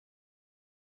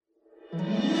Here's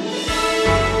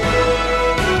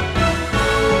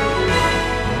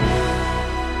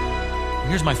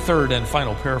my third and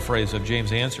final paraphrase of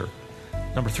James' answer.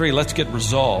 Number 3, let's get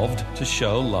resolved to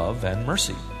show love and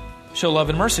mercy. Show love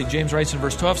and mercy. James writes in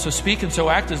verse 12, so speak and so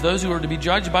act as those who are to be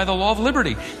judged by the law of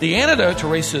liberty. The antidote to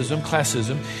racism,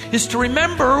 classism, is to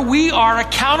remember we are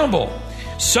accountable.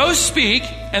 So speak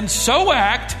and so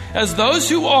act as those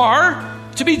who are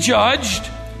to be judged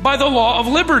by the law of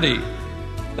liberty.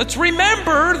 Let's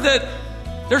remember that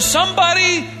there's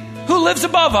somebody who lives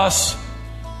above us.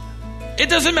 It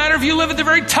doesn't matter if you live at the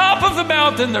very top of the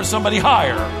mountain, there's somebody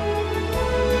higher.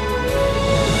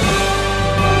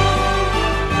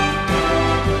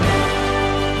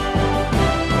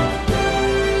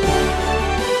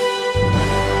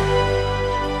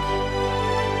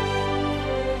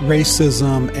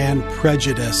 Racism and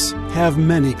prejudice have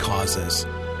many causes,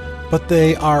 but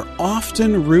they are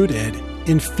often rooted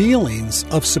in feelings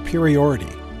of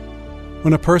superiority.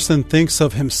 When a person thinks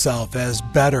of himself as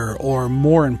better or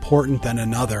more important than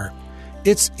another,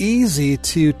 it's easy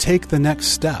to take the next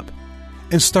step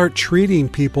and start treating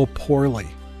people poorly.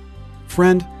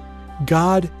 Friend,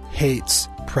 God hates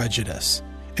prejudice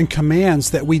and commands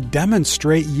that we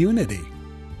demonstrate unity.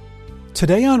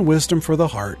 Today on Wisdom for the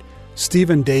Heart,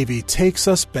 Stephen Davey takes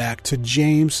us back to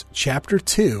James chapter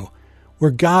 2,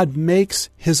 where God makes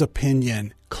his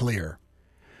opinion clear.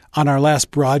 On our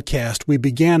last broadcast, we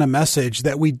began a message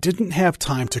that we didn't have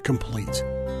time to complete.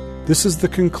 This is the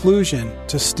conclusion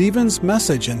to Stephen's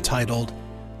message entitled,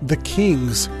 The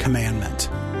King's Commandment.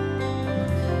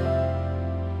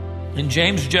 In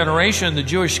James' generation, the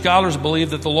Jewish scholars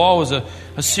believed that the law was a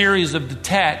series of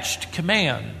detached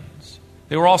commands.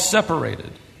 They were all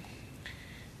separated.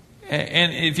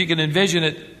 And if you can envision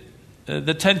it,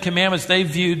 the Ten Commandments they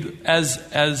viewed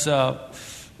as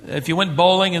if you went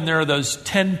bowling and there are those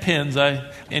 10 pins,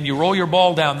 and you roll your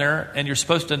ball down there, and you're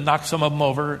supposed to knock some of them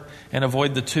over and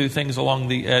avoid the 2 things along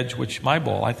the edge, which my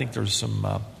ball, I think there's some,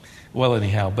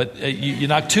 but you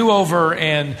knock 2 over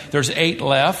and there's 8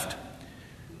 left,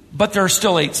 but there are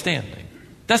still 8 standing.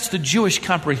 That's the Jewish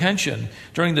comprehension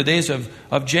during the days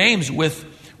of James with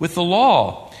the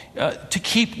law. To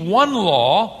keep one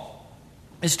law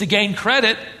is to gain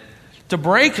credit. To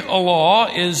break a law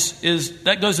is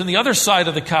that goes in the other side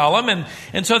of the column.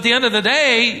 And so at the end of the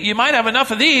day, you might have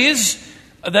enough of these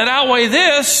that outweigh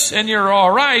this, and you're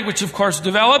all right, which of course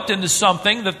developed into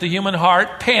something that the human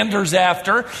heart panders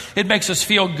after. It makes us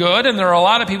feel good, and there are a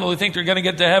lot of people who think they're going to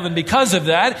get to heaven because of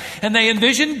that, and they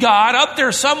envision God up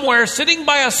there somewhere sitting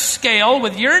by a scale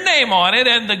with your name on it,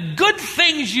 and the good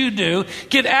things you do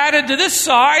get added to this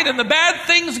side, and the bad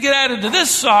things get added to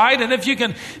this side, and if you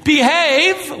can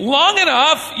behave long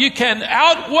enough, you can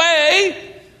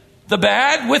outweigh the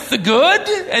bad with the good,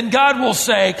 and God will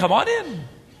say, come on in.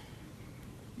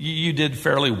 You did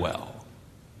fairly well.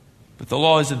 But the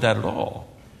law isn't that at all.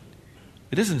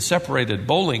 It isn't separated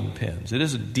bowling pins. It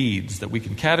isn't deeds that we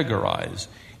can categorize.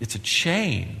 It's a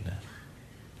chain.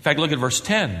 In fact, look at verse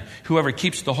 10. Whoever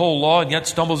keeps the whole law and yet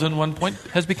stumbles in one point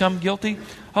has become guilty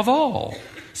of all.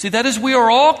 See, that is, we are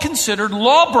all considered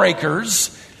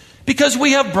lawbreakers because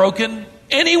we have broken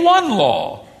any one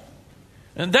law.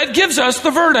 And that gives us the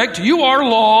verdict. You are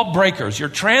law breakers. You're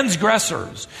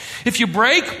transgressors. If you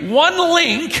break one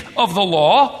link of the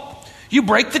law, you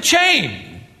break the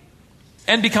chain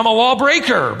and become a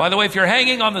lawbreaker. By the way, if you're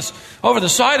hanging on over the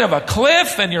side of a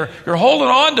cliff and you're holding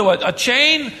on to a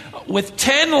chain with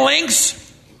 10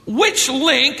 links, which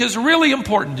link is really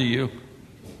important to you?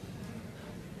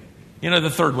 You know, the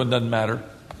third one doesn't matter.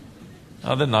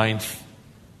 The ninth.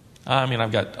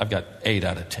 I've got 8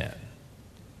 out of 10.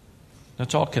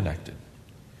 It's all connected.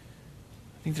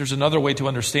 I think there's another way to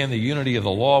understand the unity of the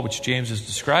law, which James is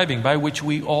describing, by which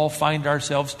we all find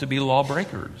ourselves to be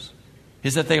lawbreakers,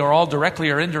 is that they are all directly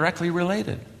or indirectly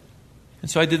related. And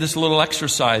so I did this little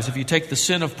exercise. If you take the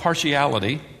sin of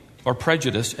partiality or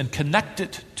prejudice and connect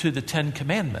it to the 10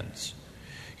 Commandments,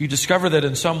 you discover that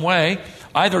in some way,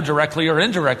 either directly or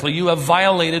indirectly, you have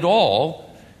violated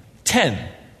all 10.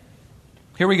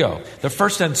 Here we go. The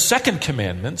first and second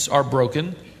commandments are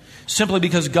broken simply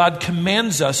because God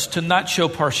commands us to not show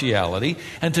partiality,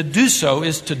 and to do so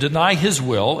is to deny His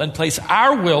will and place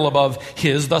our will above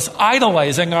His, thus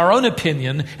idolizing our own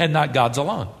opinion and not God's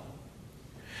alone.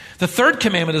 The third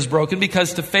commandment is broken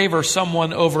because to favor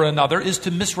someone over another is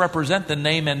to misrepresent the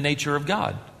name and nature of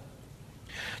God.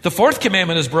 The fourth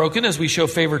commandment is broken as we show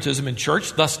favoritism in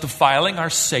church, thus defiling our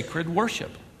sacred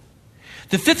worship.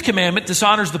 The fifth commandment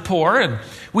dishonors the poor, and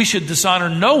we should dishonor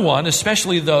no one,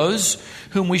 especially those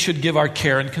whom we should give our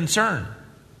care and concern.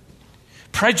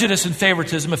 Prejudice and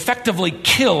favoritism effectively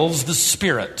kills the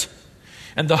spirit.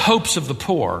 and the hopes of the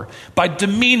poor by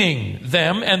demeaning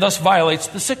them, and thus violates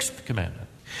the sixth commandment.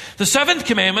 The seventh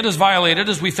commandment is violated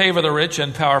as we favor the rich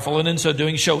and powerful, and in so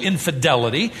doing show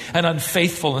infidelity and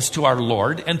unfaithfulness to our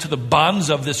Lord and to the bonds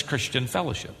of this Christian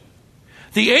fellowship.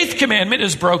 The eighth commandment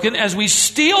is broken as we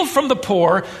steal from the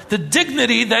poor the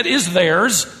dignity that is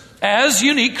theirs as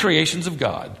unique creations of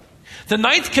God. The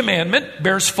ninth commandment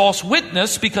bears false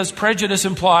witness because prejudice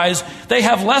implies they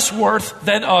have less worth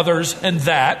than others, and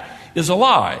that is a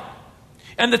lie.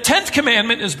 And the 10th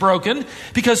commandment is broken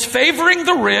because favoring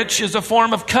the rich is a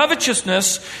form of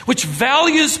covetousness which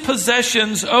values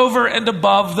possessions over and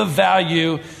above the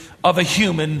value of a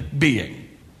human being.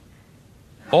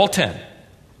 All 10.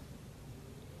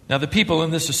 Now the people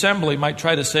in this assembly might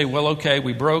try to say, well, okay,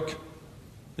 we broke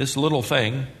this little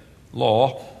thing,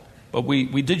 law, but we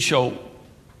did show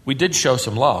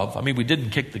some love. I mean, we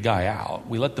didn't kick the guy out.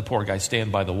 We let the poor guy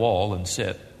stand by the wall and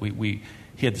sit.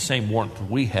 He had the same warmth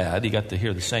we had. He got to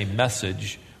hear the same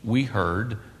message we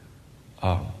heard.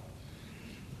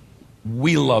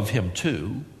 We love him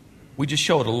too. We just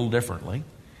show it a little differently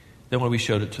than when we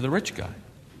showed it to the rich guy.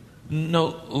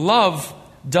 No, love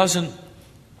doesn't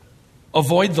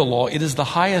avoid the law. It is the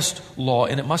highest law,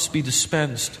 and it must be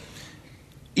dispensed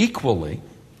equally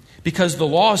because the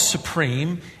law is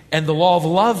supreme, and the law of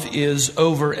love is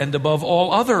over and above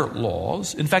all other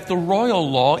laws. In fact, the royal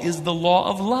law is the law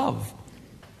of love.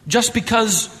 Just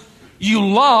because you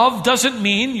love doesn't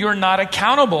mean you're not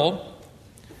accountable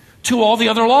to all the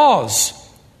other laws.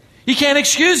 You can't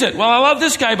excuse it. Well, I love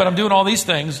this guy, but I'm doing all these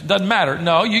things. Doesn't matter.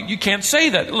 No, you can't say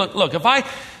that. Look, if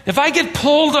I get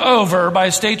pulled over by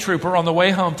a state trooper on the way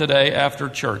home today after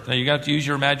church, now you got to use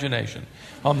your imagination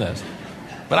on this,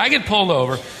 but I get pulled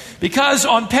over because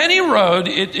on Penny Road,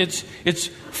 it's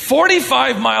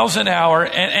 45 miles an hour,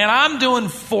 and I'm doing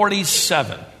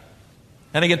 47.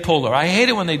 And I get pulled over. I hate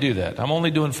it when they do that. I'm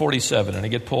only doing 47 and I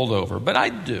get pulled over. But I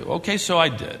do. Okay, so I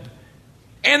did.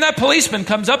 And that policeman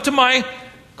comes up to my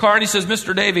car and he says,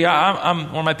 Mr. Davey,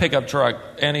 I'm on my pickup truck.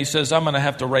 And he says, I'm going to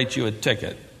have to write you a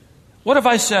ticket. What if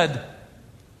I said,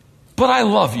 but I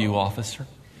love you, officer?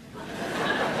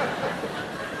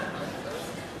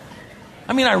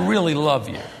 I mean, I really love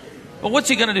you. But what's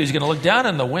he going to do? He's going to look down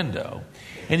in the window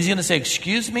and he's going to say,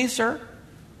 excuse me, sir?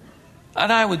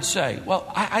 And I would say, well,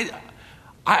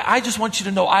 I just want you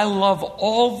to know I love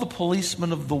all the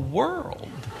policemen of the world.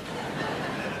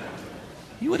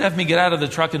 He would have me get out of the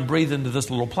truck and breathe into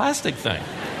this little plastic thing,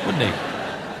 wouldn't he?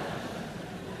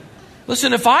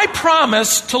 Listen, if I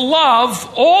promise to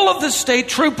love all of the state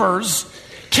troopers,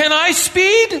 can I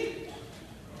speed?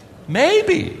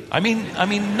 Maybe. I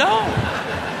mean,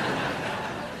 no.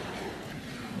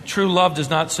 True love does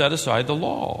not set aside the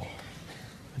law.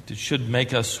 It should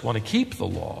make us want to keep the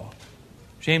law.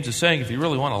 James is saying if you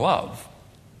really want to love,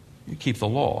 you keep the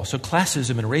law. So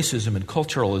classism and racism and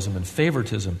culturalism and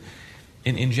favoritism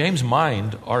in James'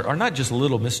 mind are not just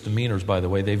little misdemeanors, by the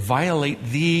way. They violate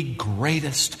the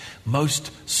greatest,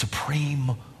 most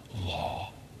supreme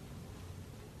law.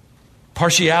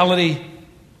 Partiality,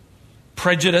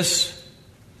 prejudice,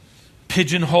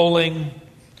 pigeonholing,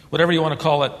 whatever you want to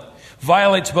call it,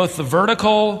 violates both the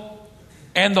vertical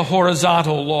and the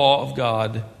horizontal law of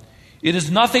God. It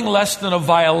is nothing less than a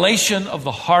violation of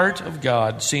the heart of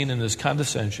God seen in His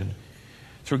condescension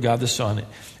through God the Son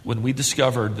when we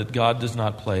discovered that God does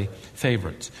not play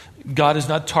favorites. God has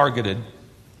not targeted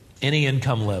any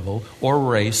income level or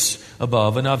race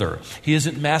above another. He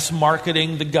isn't mass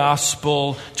marketing the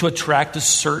gospel to attract a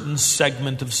certain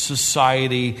segment of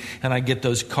society. And I get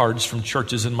those cards from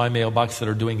churches in my mailbox that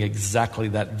are doing exactly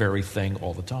that very thing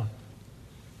all the time.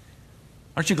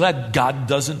 Aren't you glad God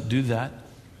doesn't do that?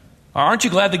 Aren't you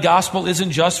glad the gospel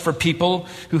isn't just for people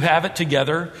who have it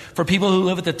together, for people who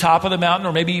live at the top of the mountain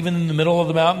or maybe even in the middle of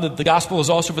the mountain? The gospel is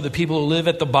also for the people who live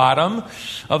at the bottom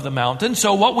of the mountain.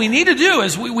 So what we need to do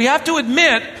is we have to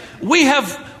admit we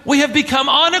have become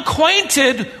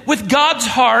unacquainted with God's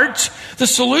heart. The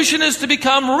solution is to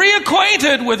become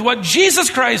reacquainted with what Jesus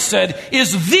Christ said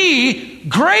is the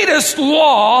greatest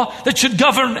law that should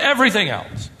govern everything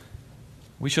else.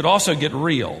 We should also get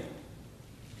real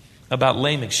about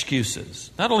lame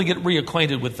excuses. Not only get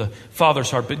reacquainted with the Father's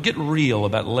heart, but get real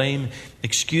about lame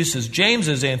excuses. James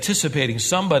is anticipating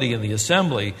somebody in the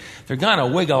assembly. They're going to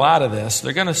wiggle out of this.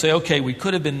 They're going to say, okay, we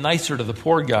could have been nicer to the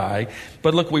poor guy,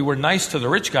 but look, we were nice to the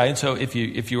rich guy. And so if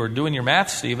you were doing your math,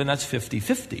 Stephen, that's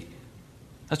 50-50.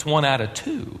 That's 1 out of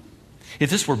 2. If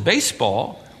this were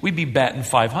baseball, we'd be batting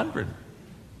 500.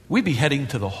 We'd be heading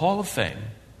to the Hall of Fame.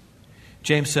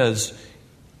 James says,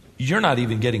 you're not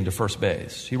even getting to first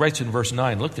base. He writes in verse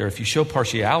 9, look there, if you show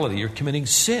partiality, you're committing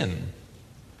sin.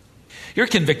 You're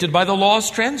convicted by the law as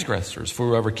transgressors, for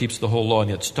whoever keeps the whole law and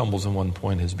yet stumbles in one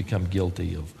point has become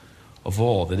guilty of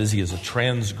all. That is, he is a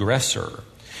transgressor.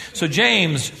 So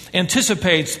James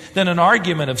anticipates then an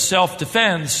argument of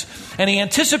self-defense, and he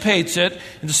anticipates it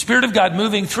in the Spirit of God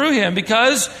moving through him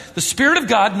because the Spirit of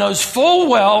God knows full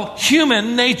well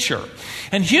human nature.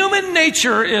 And human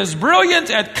nature is brilliant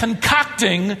at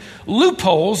concocting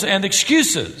loopholes and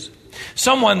excuses.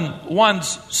 Someone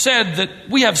once said that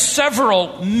we have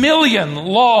several million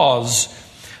laws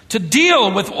to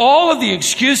deal with all of the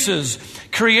excuses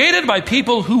created by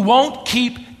people who won't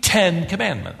keep 10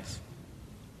 commandments.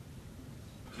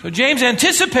 So James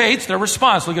anticipates their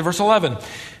response. Look at verse 11.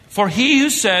 For he who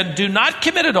said, do not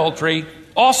commit adultery,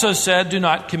 also said, do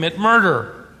not commit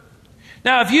murder.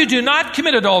 Now, if you do not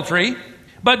commit adultery,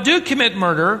 but do commit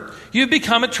murder, you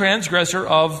become a transgressor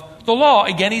of the law.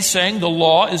 Again, he's saying the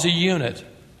law is a unit.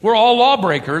 We're all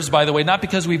lawbreakers, by the way, not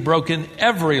because we've broken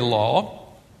every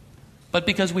law, but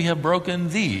because we have broken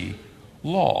the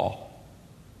law.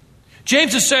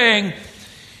 James is saying,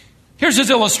 here's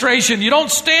his illustration. You don't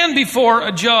stand before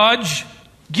a judge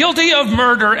guilty of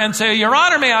murder and say, Your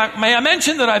Honor, may I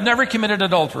mention that I've never committed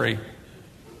adultery?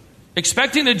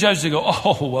 Expecting the judge to go,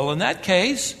 oh, well, in that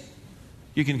case,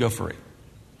 you can go free.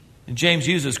 And James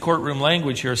uses courtroom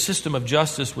language here. A system of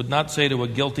justice would not say to a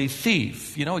guilty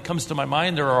thief, it comes to my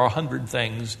mind there are 100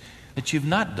 things that you've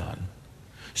not done.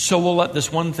 So we'll let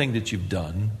this one thing that you've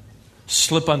done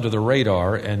slip under the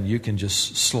radar and you can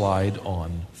just slide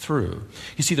on through.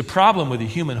 You see, the problem with the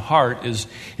human heart is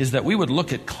that we would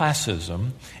look at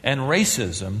classism and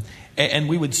racism and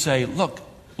we would say, look,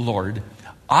 Lord,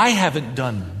 I haven't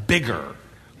done bigger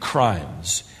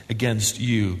crimes against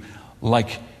you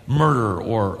like murder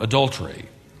or adultery.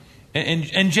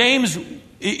 And James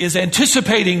is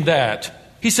anticipating that.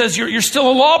 He says you're still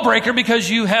a lawbreaker because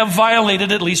you have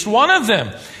violated at least one of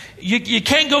them. You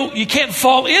can't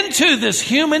fall into this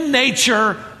human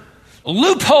nature,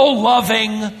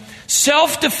 loophole-loving,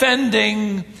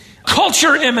 self-defending,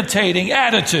 culture-imitating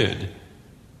attitude.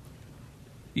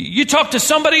 You talk to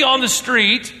somebody on the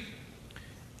street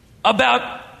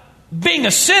about being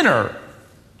a sinner,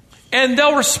 and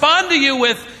they'll respond to you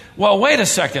with, well, wait a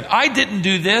second, I didn't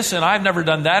do this, and I've never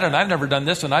done that, and I've never done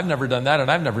this, and I've never done that, and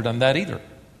I've never done that either.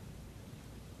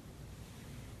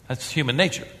 That's human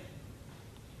nature.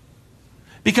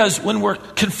 Because when we're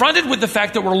confronted with the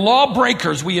fact that we're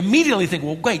lawbreakers, we immediately think,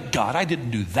 well, wait, God, I didn't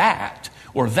do that,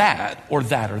 or that, or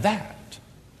that, or that.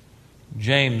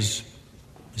 James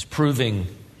is proving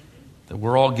that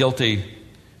we're all guilty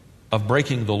of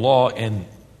breaking the law, and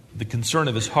the concern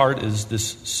of his heart is this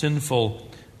sinful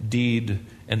deed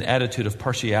and attitude of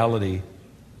partiality,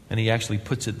 and he actually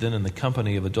puts it then in the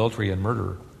company of adultery and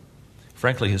murder.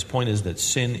 Frankly, his point is that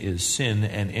sin is sin,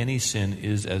 and any sin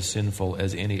is as sinful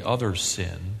as any other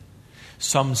sin.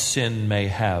 Some sin may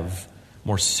have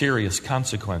more serious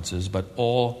consequences, but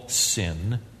all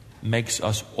sin makes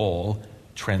us all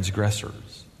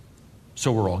transgressors.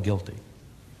 So we're all guilty.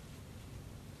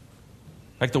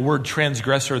 In fact, the word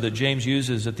transgressor that James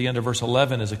uses at the end of verse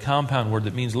 11 is a compound word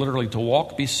that means literally to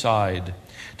walk beside,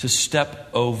 to step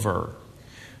over.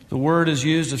 The word is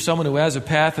used of someone who has a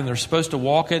path and they're supposed to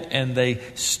walk it and they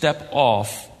step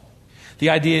off.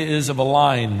 The idea is of a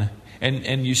line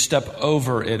and you step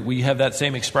over it. We have that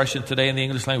same expression today in the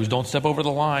English language. Don't step over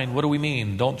the line. What do we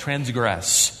mean? Don't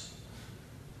transgress.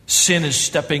 Sin is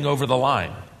stepping over the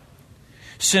line.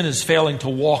 Sin is failing to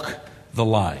walk the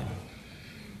line.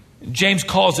 James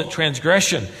calls it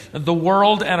transgression. The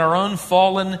world and our own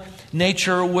fallen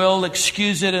nature will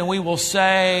excuse it and we will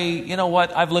say, you know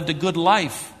what, I've lived a good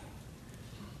life.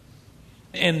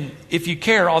 And if you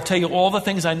care, I'll tell you all the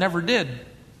things I never did.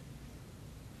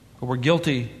 But we're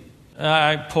guilty.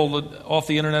 I pulled off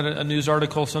the internet a news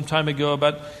article some time ago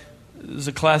about, there's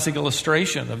a classic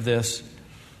illustration of this.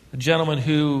 A gentleman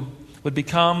who would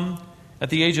become, at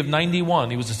the age of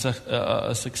 91, he was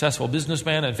a successful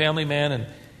businessman and family man,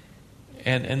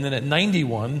 and then at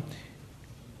 91,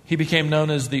 he became known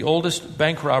as the oldest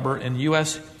bank robber in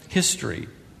U.S. history.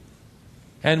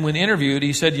 And when interviewed,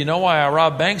 he said, you know why I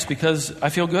rob banks? Because I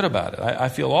feel good about it. I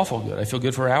feel awful good. I feel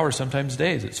good for hours, sometimes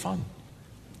days. It's fun.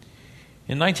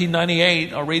 In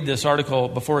 1998, I'll read this article,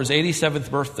 before his 87th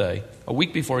birthday, a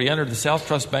week before he entered the South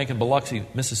Trust Bank in Biloxi,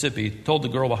 Mississippi, told the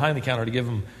girl behind the counter to give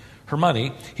him her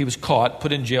money. He was caught,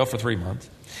 put in jail for 3 months.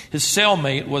 His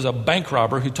cellmate was a bank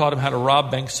robber who taught him how to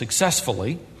rob banks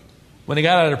successfully. When he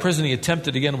got out of prison, he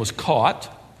attempted again and was caught.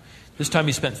 This time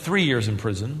he spent 3 years in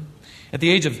prison. At the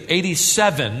age of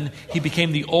 87, he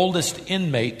became the oldest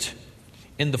inmate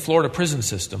in the Florida prison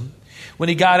system. When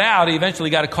he got out, he eventually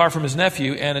got a car from his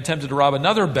nephew and attempted to rob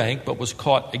another bank, but was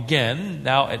caught again.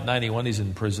 Now at 91, he's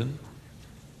in prison,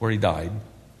 where he died.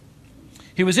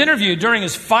 He was interviewed during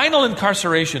his final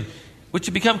incarceration, which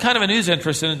had become kind of a news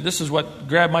interest, and this is what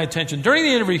grabbed my attention. During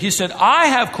the interview, he said, "I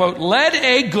have," quote, "led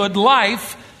a good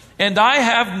life, and I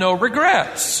have no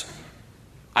regrets."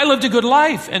 I lived a good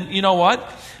life. And you know what?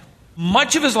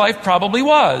 Much of his life probably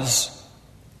was.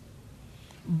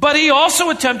 But he also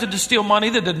attempted to steal money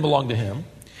that didn't belong to him.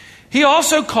 He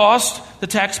also cost the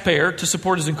taxpayer to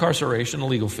support his incarceration and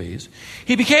legal fees.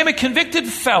 He became a convicted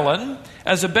felon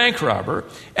as a bank robber.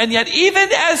 And yet, even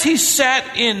as he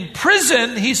sat in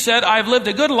prison, he said, "I've lived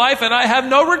a good life and I have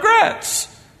no regrets."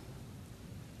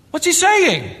 What's he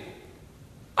saying?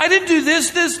 I didn't do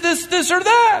this, or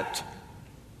that.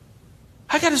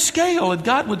 I got a scale, and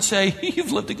God would say,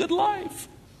 "You've lived a good life."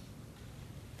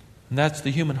 And that's the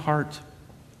human heart.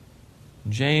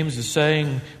 James is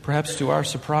saying, perhaps to our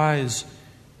surprise,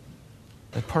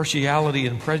 that partiality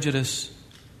and prejudice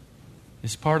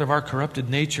is part of our corrupted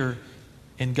nature,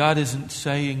 and God isn't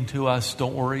saying to us,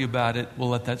 "Don't worry about it, we'll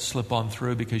let that slip on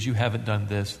through because you haven't done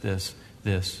this,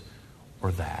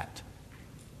 or that."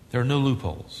 There are no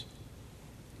loopholes.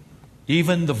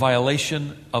 Even the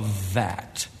violation of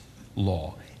that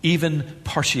law, even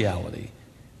partiality,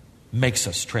 makes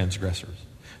us transgressors.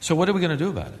 So what are we going to do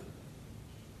about it?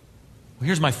 Well,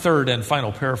 here's my third and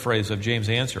final paraphrase of James'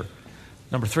 answer.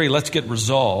 Number 3, let's get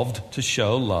resolved to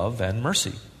show love and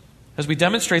mercy. As we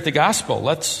demonstrate the gospel,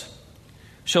 let's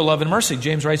show love and mercy.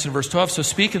 James writes in verse 12, "So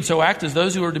speak and so act as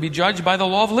those who are to be judged by the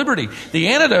law of liberty." The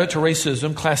antidote to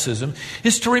racism, classism,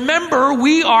 is to remember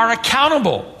we are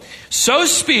accountable. So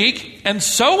speak and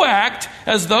so act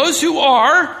as those who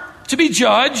are to be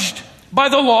judged by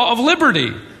the law of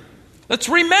liberty. Let's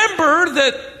remember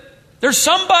that there's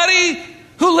somebody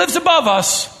who lives above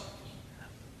us.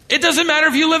 It doesn't matter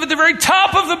if you live at the very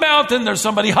top of the mountain, there's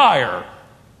somebody higher.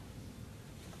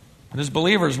 And as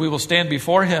believers, we will stand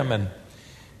before him and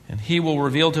he will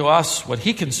reveal to us what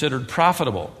he considered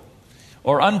profitable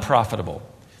or unprofitable.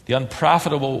 The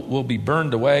unprofitable will be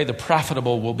burned away. The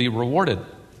profitable will be rewarded.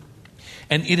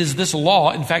 And it is this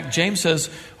law. In fact, James says,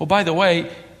 oh, by the way,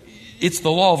 it's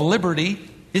the law of liberty.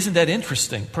 Isn't that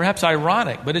interesting? Perhaps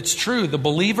ironic, but it's true. The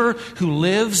believer who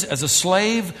lives as a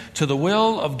slave to the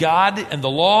will of God and the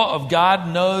law of God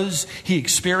knows he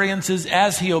experiences,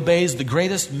 as he obeys, the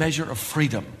greatest measure of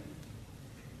freedom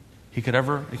he could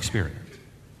ever experience.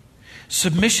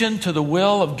 Submission to the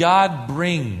will of God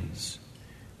brings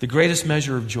the greatest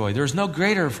measure of joy. There is no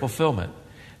greater fulfillment.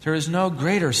 There is no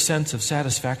greater sense of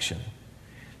satisfaction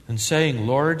than saying,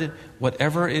 "Lord,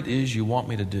 whatever it is you want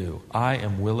me to do, I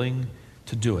am willing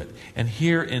to do it." And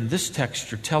here in this text,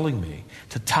 you're telling me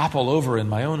to topple over in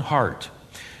my own heart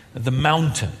the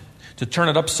mountain, to turn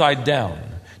it upside down,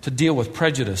 to deal with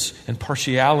prejudice and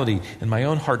partiality in my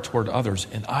own heart toward others.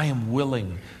 And I am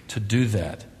willing to do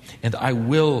that. And I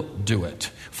will do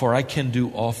it, for I can do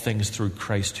all things through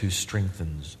Christ who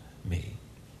strengthens me.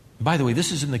 By the way,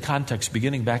 this is in the context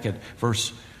beginning back at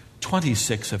verse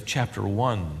 26 of chapter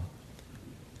 1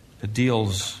 that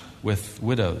deals with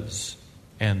widows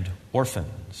and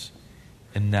orphans.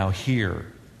 And now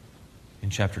here in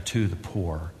chapter 2, the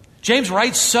poor. James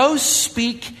writes, so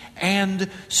speak and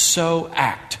so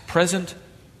act. Present,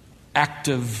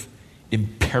 active,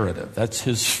 imperative. That's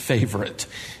his favorite.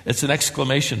 It's an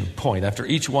exclamation point after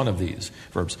each one of these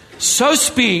verbs. So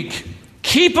speak,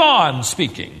 keep on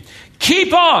speaking,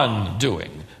 keep on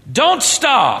doing. Don't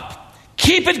stop,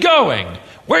 keep it going.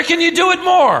 Where can you do it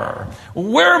more?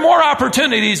 Where are more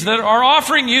opportunities that are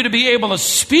offering you to be able to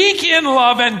speak in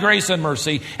love and grace and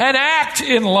mercy and act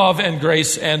in love and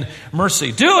grace and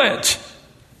mercy? Do it.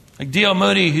 Like D.L.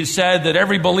 Moody, who said that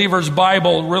every believer's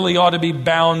Bible really ought to be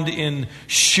bound in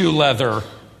shoe leather.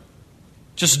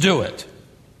 Just do it.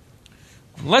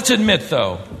 Let's admit,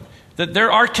 though, that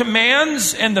there are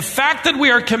commands, and the fact that we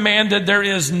are commanded, there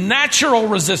is natural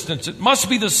resistance. It must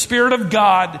be the Spirit of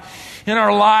God in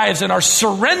our lives and our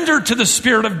surrender to the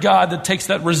Spirit of God that takes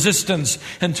that resistance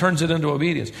and turns it into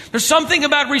obedience. There's something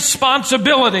about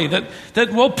responsibility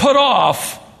that we'll put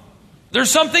off. There's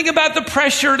something about the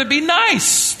pressure to be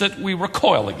nice that we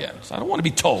recoil against. I don't want to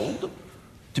be told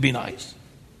to be nice.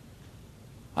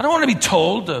 I don't want to be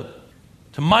told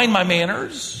to mind my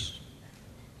manners.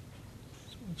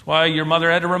 That's why your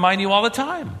mother had to remind you all the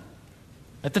time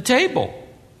at the table.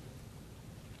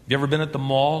 Have you ever been at the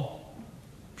mall?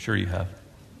 I'm sure you have.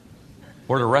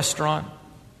 Or at a restaurant.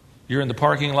 You're in the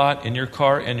parking lot in your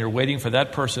car and you're waiting for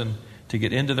that person to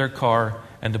get into their car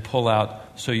and to pull out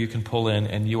so you can pull in,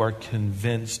 and you are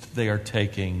convinced they are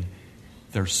taking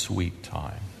their sweet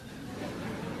time.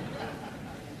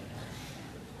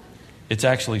 It's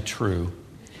actually true.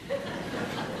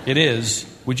 It is.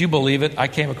 Would you believe it? I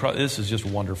came across, this is just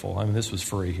wonderful. I mean, this was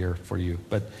free here for you.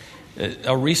 But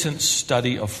a recent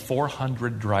study of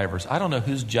 400 drivers. I don't know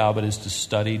whose job it is to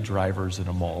study drivers in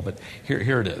a mall, but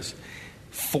here it is.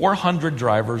 400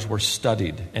 drivers were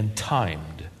studied and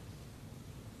timed.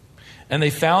 And they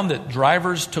found that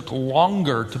drivers took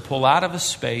longer to pull out of a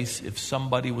space if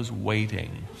somebody was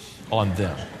waiting on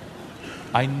them.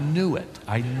 I knew it.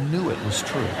 I knew it was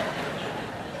true.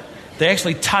 They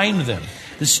actually timed them.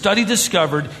 The study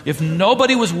discovered if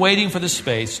nobody was waiting for the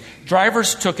space,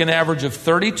 drivers took an average of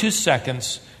 32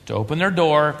 seconds to open their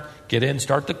door, get in,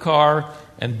 start the car,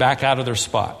 and back out of their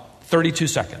spot. 32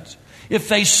 seconds. If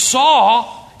they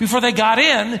saw, before they got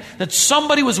in, that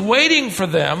somebody was waiting for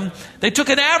them, they took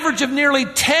an average of nearly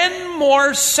 10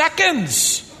 more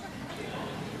seconds.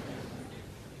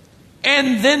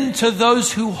 And then to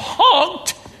those who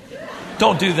honked,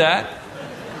 don't do that,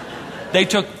 they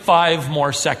took 5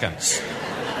 more seconds.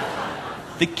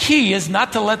 The key is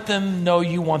not to let them know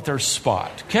you want their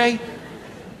spot, okay?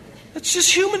 It's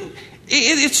just human.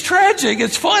 It's tragic.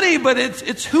 It's funny, but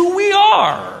it's who we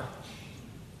are.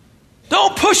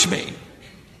 Don't push me.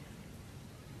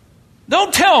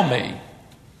 Don't tell me.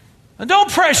 And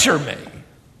don't pressure me.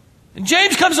 And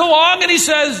James comes along and he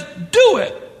says, do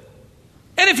it.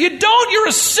 And if you don't, you're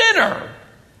a sinner.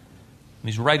 And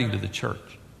he's writing to the church.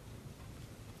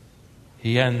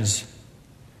 He ends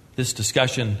this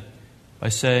discussion by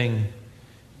saying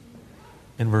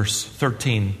in verse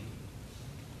 13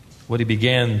 what he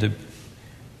began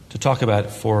to talk about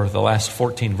for the last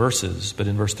 14 verses. But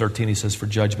in verse 13 he says, for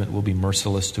judgment will be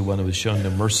merciless to one who has shown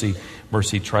no mercy.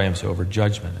 Mercy triumphs over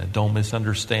judgment. And don't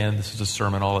misunderstand, this is a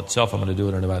sermon all itself. I'm going to do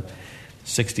it in about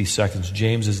 60 seconds.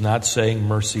 James is not saying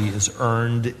mercy is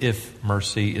earned. If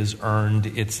mercy is earned,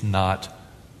 it's not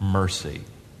mercy.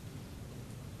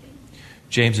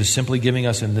 James is simply giving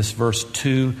us in this verse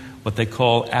 2 what they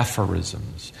call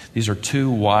aphorisms. These are 2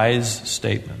 wise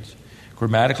statements.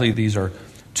 Grammatically, these are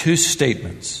 2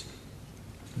 statements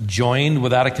joined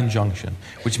without a conjunction,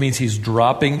 which means he's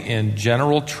dropping in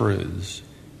general truths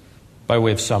by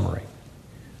way of summary.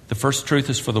 The first truth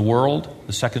is for the world.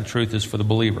 The second truth is for the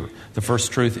believer. The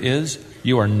first truth is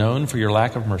you are known for your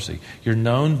lack of mercy. You're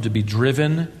known to be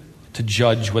driven to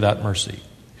judge without mercy.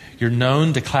 You're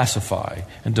known to classify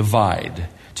and divide,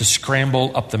 to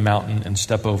scramble up the mountain and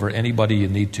step over anybody you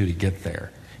need to get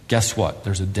there. Guess what?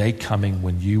 There's a day coming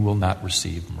when you will not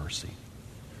receive mercy.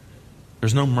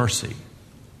 There's no mercy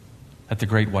at the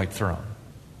great white throne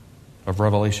of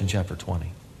Revelation chapter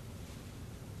 20.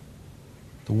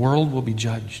 The world will be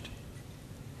judged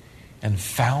and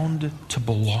found to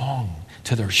belong,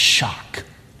 to their shock,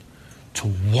 to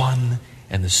one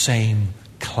and the same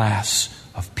class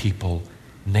of people,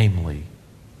 namely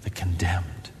the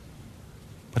condemned.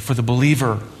 But for the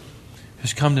believer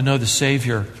who's come to know the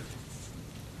Savior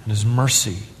and His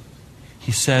mercy,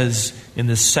 he says in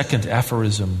this second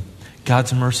aphorism,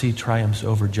 God's mercy triumphs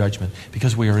over judgment.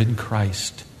 Because we are in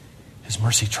Christ, His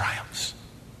mercy triumphs.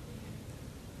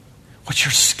 What's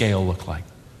your scale look like?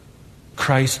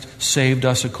 Christ saved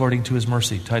us according to His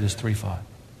mercy, Titus 3:5.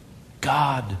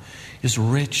 God is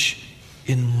rich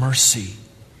in mercy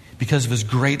because of His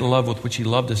great love with which He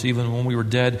loved us, even when we were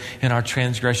dead in our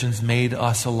transgressions, made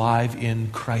us alive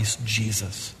in Christ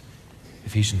Jesus.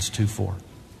 Ephesians 2:4.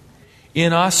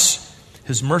 In us,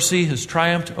 His mercy has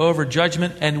triumphed over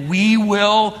judgment, and we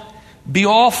will be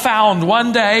all found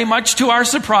one day, much to our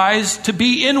surprise, to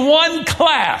be in one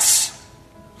class.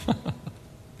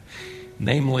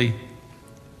 Namely,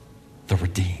 the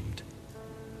redeemed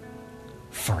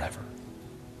forever.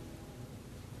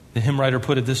 The hymn writer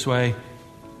put it this way: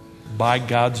 by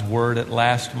God's word at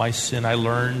last my sin I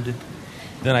learned.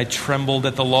 Then I trembled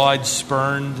at the law I'd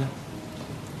spurned,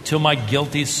 till my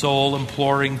guilty soul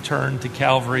imploring turned to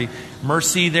Calvary.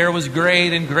 Mercy there was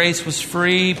great and grace was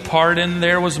free. Pardon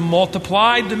there was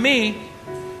multiplied to me.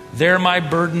 There my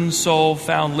burdened soul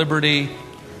found liberty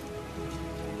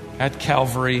at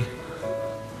Calvary.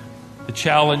 The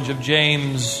challenge of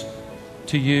James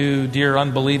to you, dear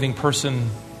unbelieving person,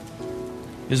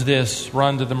 is this: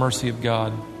 run to the mercy of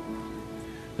God.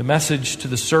 The message to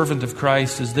the servant of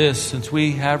Christ is this: since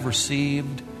we have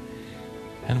received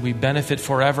and we benefit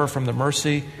forever from the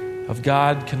mercy of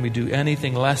God, can we do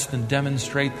anything less than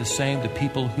demonstrate the same to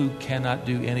people who cannot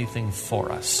do anything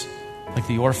for us, like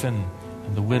the orphan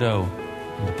and the widow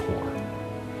and the poor?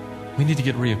 We need to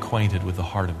get reacquainted with the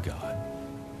heart of God.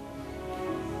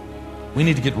 We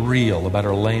need to get real about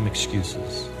our lame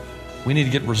excuses. We need to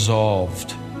get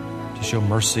resolved to show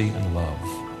mercy and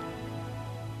love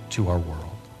to our world.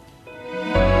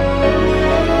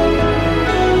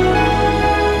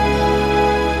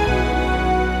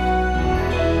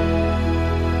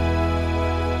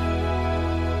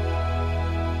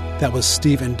 That was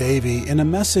Stephen Davey in a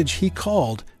message he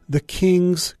called The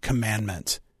King's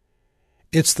Commandment.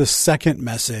 It's the second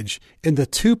message in the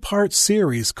two-part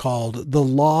series called The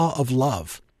Law of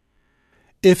Love.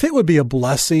 If it would be a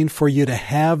blessing for you to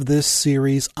have this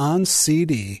series on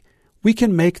CD, we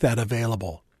can make that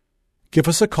available. Give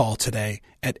us a call today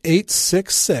at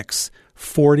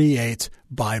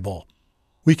 866-48-BIBLE.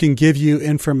 We can give you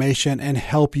information and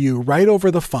help you right over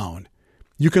the phone.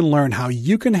 You can learn how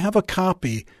you can have a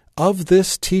copy of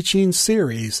this teaching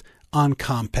series on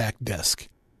compact disc.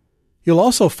 You'll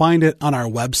also find it on our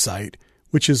website,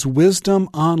 which is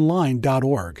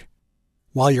wisdomonline.org.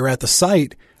 While you're at the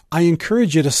site, I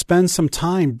encourage you to spend some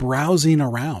time browsing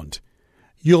around.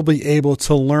 You'll be able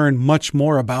to learn much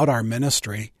more about our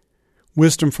ministry.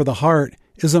 Wisdom for the Heart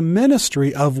is a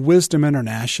ministry of Wisdom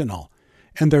International,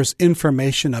 and there's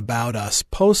information about us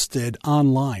posted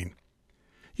online.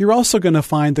 You're also going to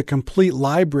find the complete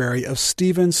library of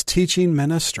Stephen's teaching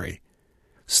ministry.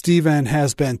 Stephen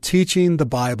has been teaching the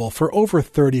Bible for over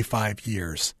 35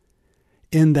 years.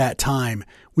 In that time,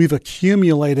 we've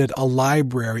accumulated a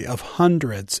library of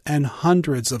hundreds and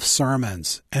hundreds of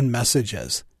sermons and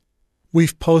messages.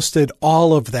 We've posted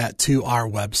all of that to our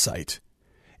website.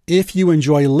 If you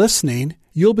enjoy listening,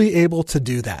 you'll be able to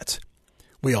do that.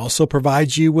 We also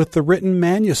provide you with the written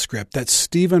manuscript that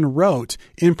Stephen wrote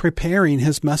in preparing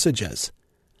his messages.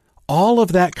 All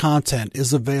of that content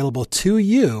is available to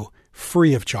you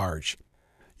free of charge.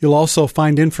 You'll also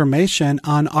find information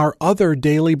on our other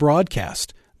daily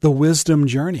broadcast, The Wisdom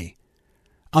Journey.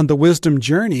 On The Wisdom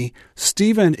Journey,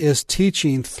 Stephen is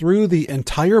teaching through the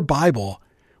entire Bible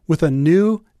with a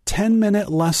new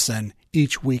 10-minute lesson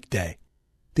each weekday.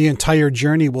 The entire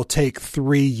journey will take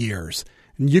 3 years,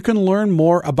 and you can learn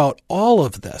more about all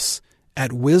of this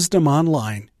at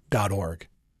wisdomonline.org.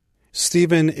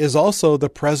 Stephen is also the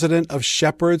president of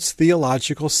Shepherd's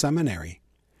Theological Seminary.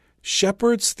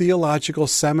 Shepherd's Theological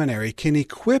Seminary can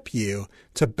equip you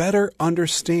to better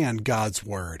understand God's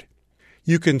Word.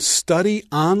 You can study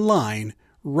online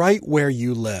right where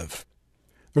you live.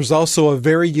 There's also a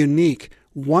very unique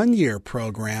one-year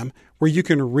program where you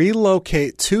can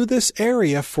relocate to this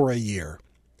area for a year.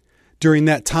 During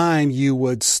that time, you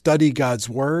would study God's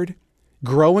Word,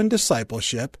 grow in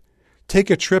discipleship, take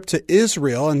a trip to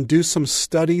Israel and do some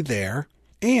study there,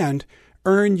 and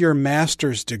earn your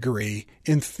master's degree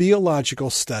in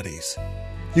theological studies.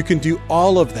 You can do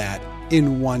all of that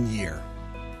in 1 year.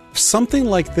 If something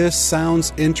like this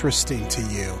sounds interesting to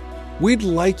you, we'd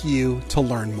like you to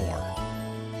learn more.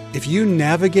 If you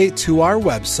navigate to our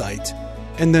website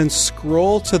and then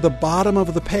scroll to the bottom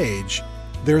of the page,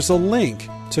 there's a link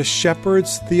to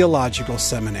Shepherd's Theological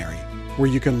Seminary where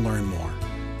you can learn more.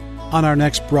 On our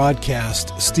next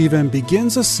broadcast, Stephen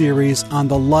begins a series on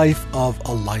the life of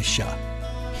Elisha,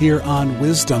 here on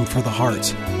Wisdom for the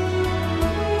Heart.